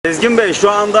Sezgin Bey,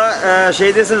 şu anda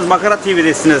şeydesiniz, Makara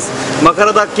TV'desiniz.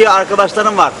 Makara'daki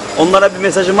arkadaşlarım var. Onlara bir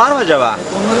mesajın var mı acaba?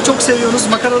 Onları çok seviyoruz.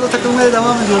 Makarada takılmaya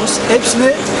devam ediyoruz.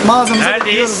 Hepsini mağazamıza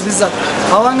bekliyoruz bizzat.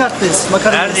 Avantgard'dayız.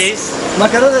 Makaradayız. Neredeyiz?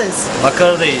 Makaradayız.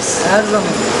 Makaradayız. Her zaman.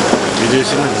 Videoyu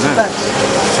silmedin değil mi?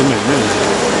 Silmedin değil mi?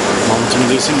 Mahmut'un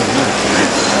videoyu silmedin değil mi?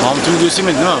 Mahmut'un videoyu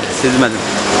silmedin değil mi abi? Silmedim.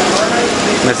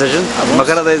 Mesajın?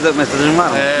 Makara'dayız da mesajın var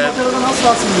mı? Makaradan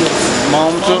asla silmiyoruz.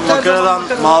 Mahmut'u makaradan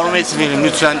mahrum etmeyelim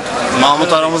lütfen.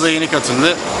 Mahmut aramıza yeni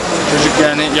katıldı. Çocuk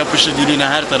yani yapıştı diline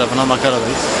her tarafına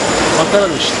makaradayız.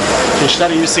 Makarada işte. Keşler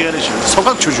gibi sigara içiyor.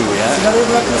 Sokak çocuğu ya. Sigarayı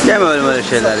bırakmasın. Deme öyle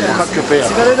şeyler ya. Sokak köpeği ya.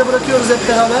 Sigarayı da bırakıyoruz hep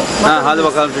beraber. Ha, hadi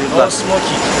bakalım çocuklar. No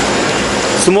smoking.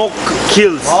 Smoke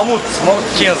kills. Mahmut. Smoke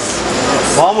kills.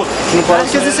 Mahmut. Şunu parası.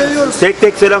 Herkesi seviyoruz. Tek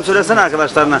tek selam söylesene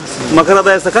arkadaşlarına.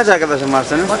 Makara'dayızda kaç arkadaşın var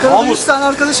senin? Makarada 3 tane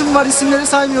arkadaşım var. İsimleri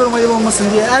saymıyorum ayıp olmasın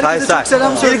diye. Herkese Say. çok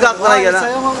selam İlk söylüyorum. aklına Hayır, gelen.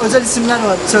 sayamam. Özel isimler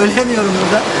var. Söyleyemiyorum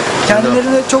burada.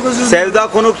 Kendilerine çok özür dilerim. Sevda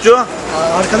Konukçu.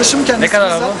 Arkadaşım kendisi. Ne kadar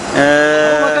bizzat.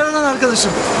 bu? Makaradan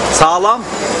arkadaşım. Sağlam.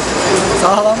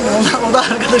 Sağlam. O da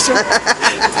arkadaşım.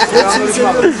 Hepsini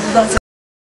seviyoruz. Buradan